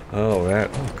 Oh, that.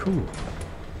 Oh, cool.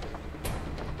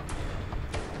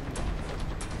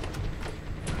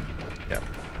 Yep.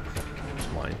 It's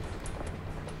mine.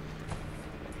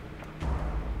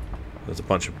 There's a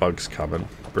bunch of bugs coming.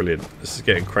 Brilliant. This is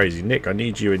getting crazy. Nick, I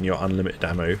need you in your unlimited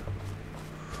ammo.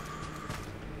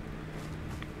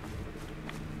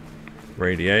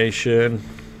 Radiation.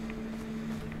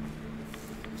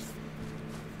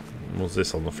 What's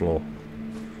this on the floor?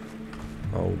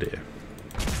 Oh dear.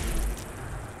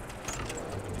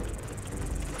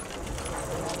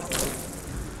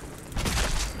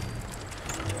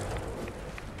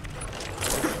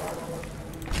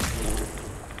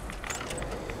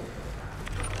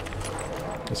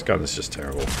 This gun is just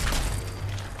terrible.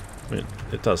 I mean,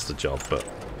 it does the job, but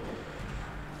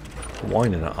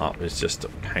winding it up is just a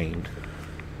pain.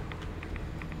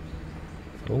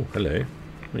 Oh, hello.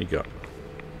 What you got?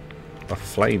 A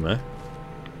flamer.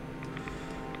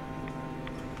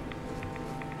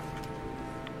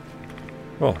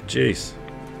 Oh, jeez.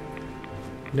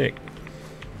 Nick.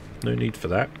 No need for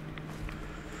that.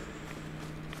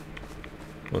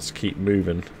 Let's keep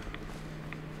moving.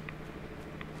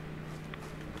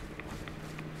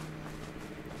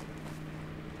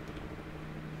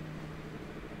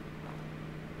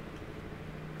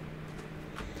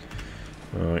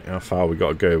 Alright, how far we got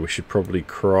to go? We should probably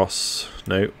cross...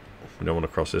 No, we don't want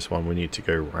to cross this one. We need to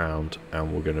go round,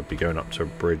 and we're going to be going up to a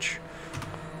bridge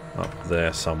up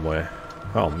there somewhere.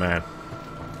 Oh man.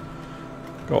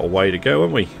 Got a way to go,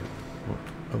 haven't we?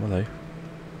 Oh, hello.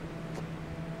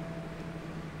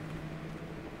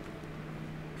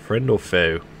 Friend or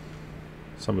foe?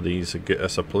 Some of these are good.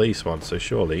 That's a police one, so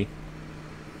surely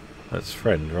that's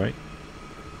friend, right?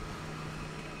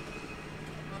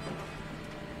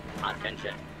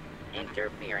 Attention.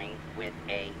 Interfering with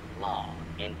a law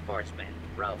enforcement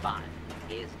robot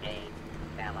is a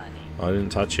felony. I didn't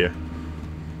touch you.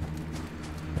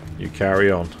 You carry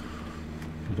on.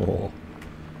 Oh.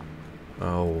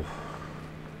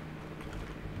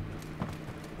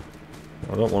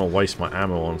 I don't want to waste my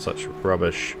ammo on such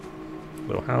rubbish.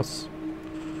 Little house.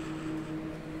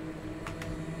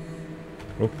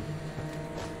 Oh.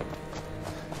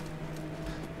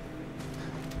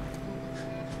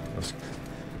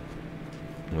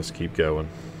 Let's keep going.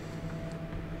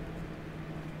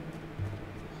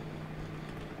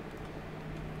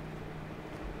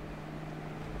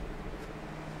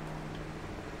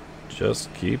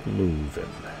 Just keep moving.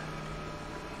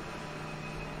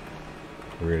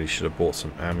 Really should have bought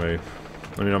some ammo.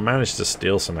 I mean, I managed to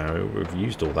steal some ammo. We've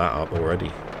used all that up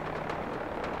already.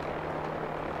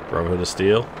 Brotherhood of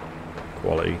Steel.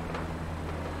 Quality.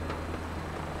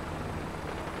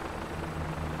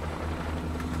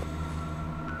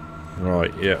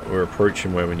 Right, yeah, we're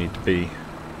approaching where we need to be.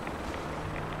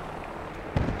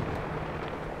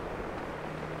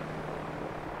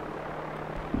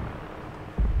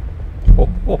 Oh,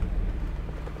 oh.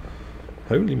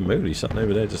 Holy moly, something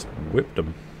over there just whipped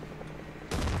them.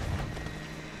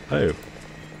 Oh,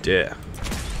 dear.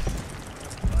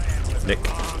 Nick.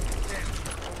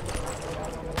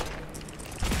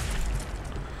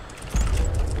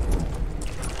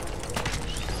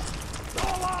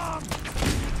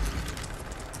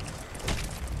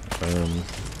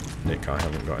 Nick, I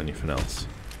haven't got anything else.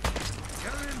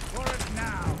 You're in for it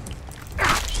now.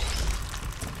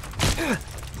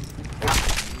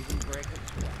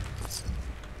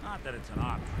 Not that it's an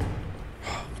option.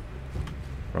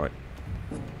 Right.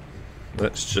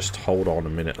 Let's just hold on a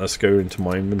minute. Let's go into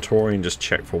my inventory and just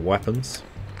check for weapons.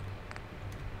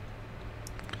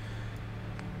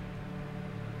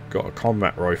 Got a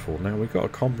combat rifle. Now we got to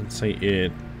compensate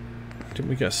it. Didn't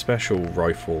we get a special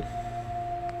rifle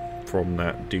from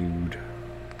that dude?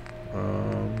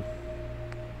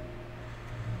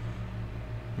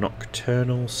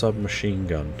 Nocturnal submachine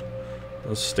gun.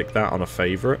 Let's stick that on a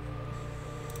favorite.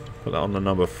 Put that on the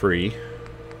number 3.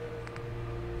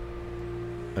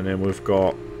 And then we've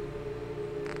got...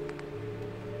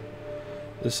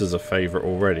 This is a favorite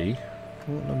already.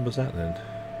 What number's that then?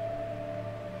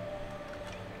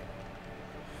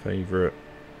 Favorite.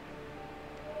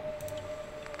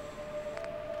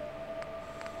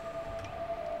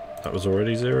 That was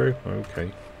already 0?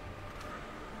 Okay.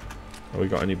 Have we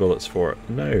got any bullets for it?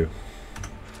 No.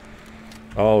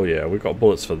 Oh yeah, we got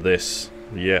bullets for this.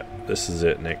 Yeah, this is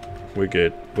it, Nick. We're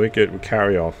good. We're good. We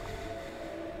carry on.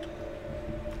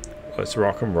 Let's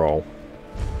rock and roll.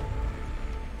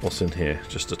 What's in here?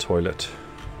 Just a toilet.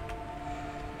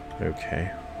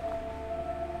 Okay.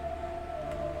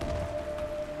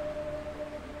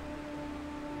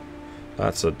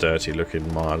 That's a dirty looking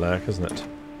Mirelurk, isn't it?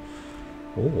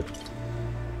 Oh.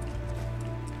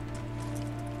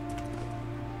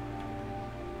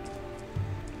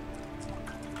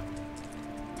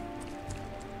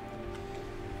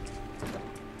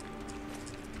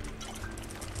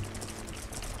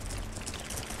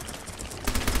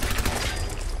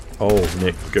 Oh,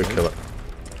 Nick, go kill it.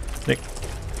 Nick.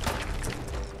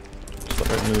 Stop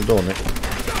opening the door, Nick.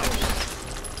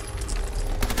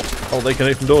 Oh, they can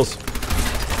open doors.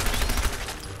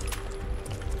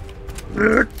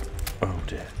 Oh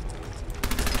dear.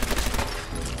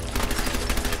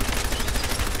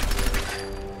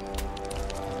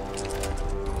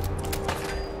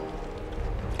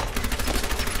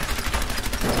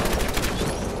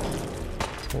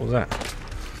 What was that?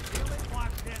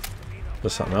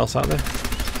 There's something else out there?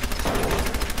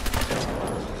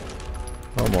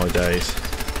 Oh my days.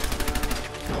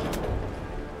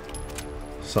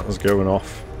 Something's going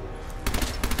off.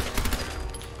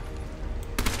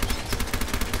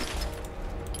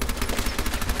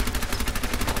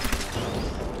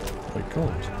 Oh my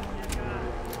god.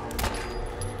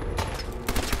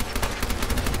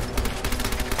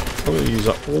 I'm going to use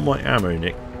up all my ammo,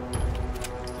 Nick.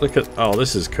 Look at... Oh,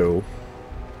 this is cool.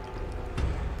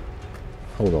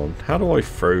 Hold on. How do I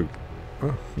throw...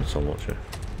 Oh, let's unwatch it.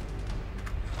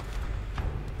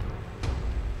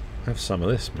 Have some of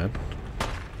this, man.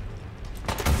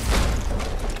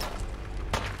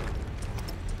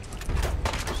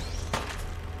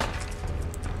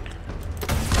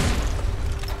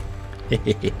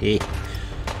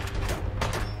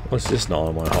 What's this not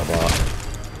on my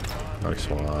hotbar? Nice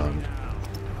one.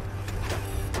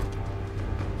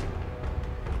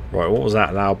 Right, what was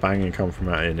that loud banging come from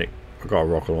out here, Nick? I got a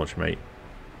rocket launcher, mate.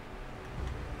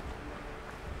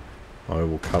 I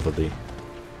will cover the...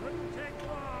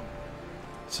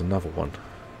 It's another one.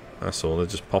 That's all, they're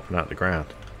just popping out the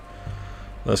ground.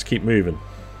 Let's keep moving.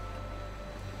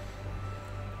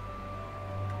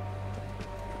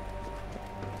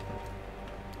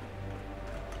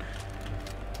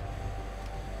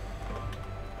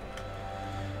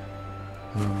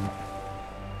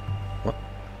 What?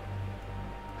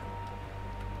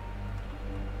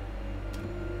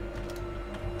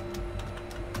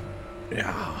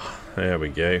 There we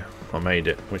go. I made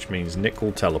it, which means Nick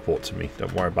will teleport to me.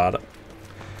 Don't worry about it.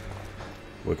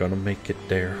 We're gonna make it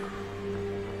there.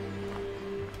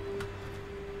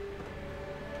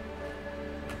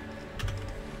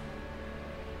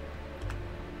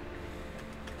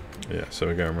 Yeah, so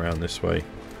we're going around this way.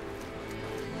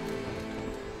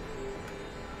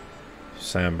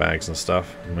 Sandbags and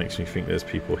stuff. It makes me think there's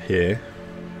people here.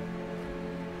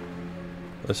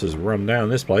 Let's just run down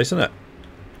this place, isn't it?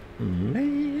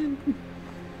 Man.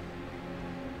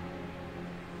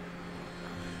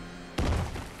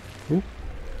 Ooh.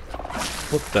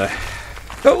 What the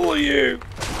hell are you?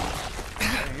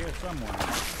 Here somewhere.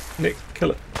 Nick,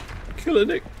 kill it. Kill it,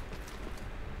 Nick.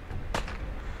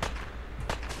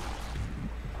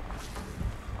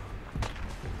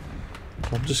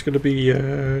 I'm just going to be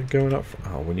going up.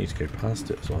 Oh, we need to go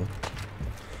past it as well.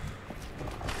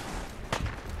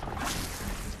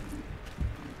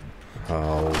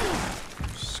 Oh,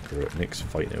 screw it. Nick's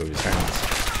fighting it with his hands.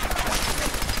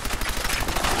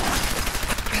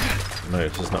 No,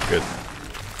 this is not good.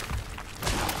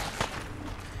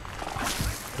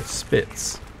 It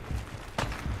spits.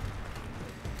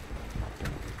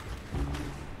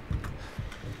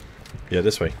 Yeah,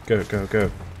 this way. Go, go,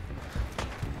 go.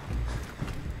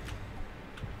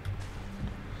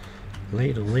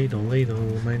 Ladle, ladle, ladle,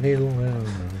 my ladle.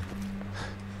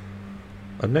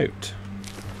 A note.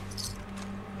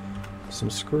 Some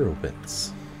squirrel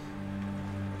bits.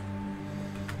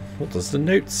 What does the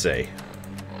note say?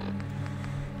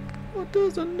 What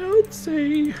does the note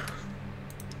say?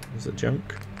 Is it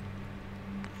junk?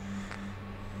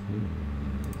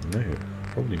 No,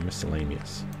 probably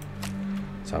miscellaneous.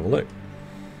 Let's have a look.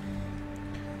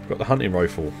 Got the hunting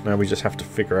rifle. Now we just have to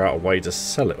figure out a way to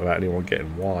sell it without anyone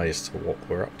getting wise to what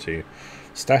we're up to.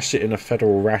 Stash it in a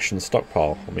federal ration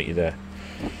stockpile. I'll meet you there.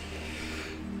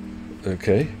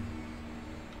 Okay.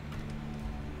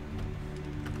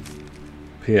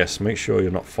 P.S. Make sure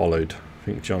you're not followed. I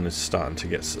think John is starting to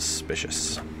get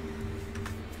suspicious.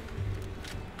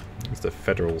 It's the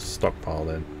federal stockpile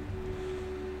then.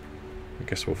 I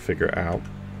guess we'll figure it out.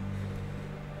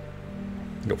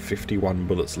 Got 51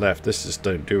 bullets left. This just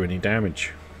don't do any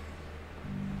damage.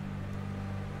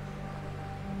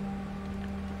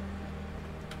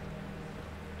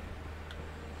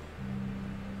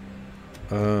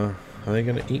 Are they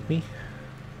gonna eat me?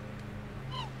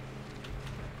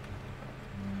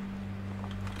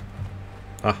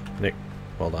 Ah, Nick,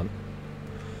 well done.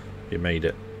 You made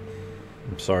it.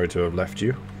 I'm sorry to have left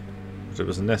you, but it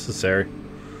was necessary.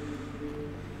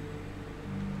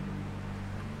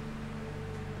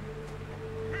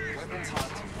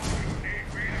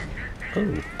 Oh.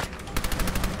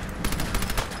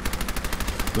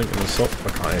 Link in the sock. I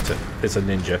can't hit it. It's a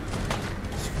ninja.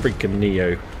 It's freaking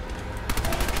Neo.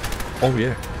 Oh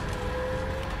yeah.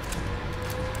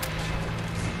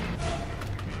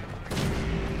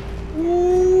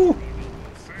 Woo!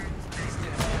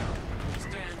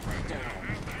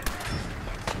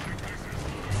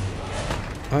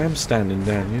 I am standing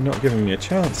down. You're not giving me a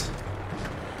chance.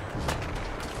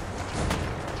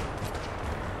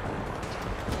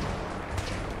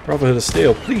 Brotherhood of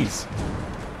Steel, please.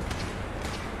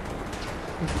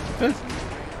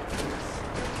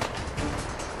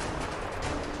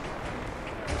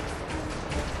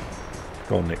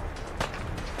 Go on, Nick.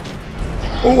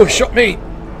 Oh, it shot me!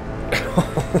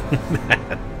 Oh,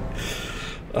 man.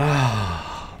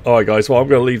 Alright, guys, well, I'm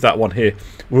going to leave that one here.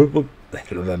 We'll be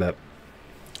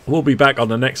back on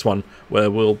the next one where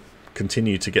we'll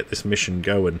continue to get this mission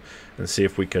going and see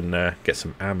if we can get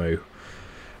some ammo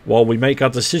while we make our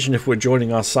decision if we're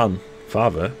joining our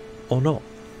father, or not.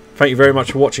 Thank you very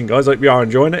much for watching, guys. I hope you are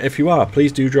enjoying it. If you are,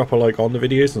 please do drop a like on the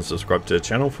videos and subscribe to the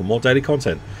channel for more daily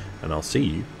content. And I'll see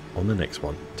you on the next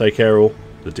one. Take care all.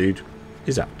 The dude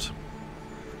is out.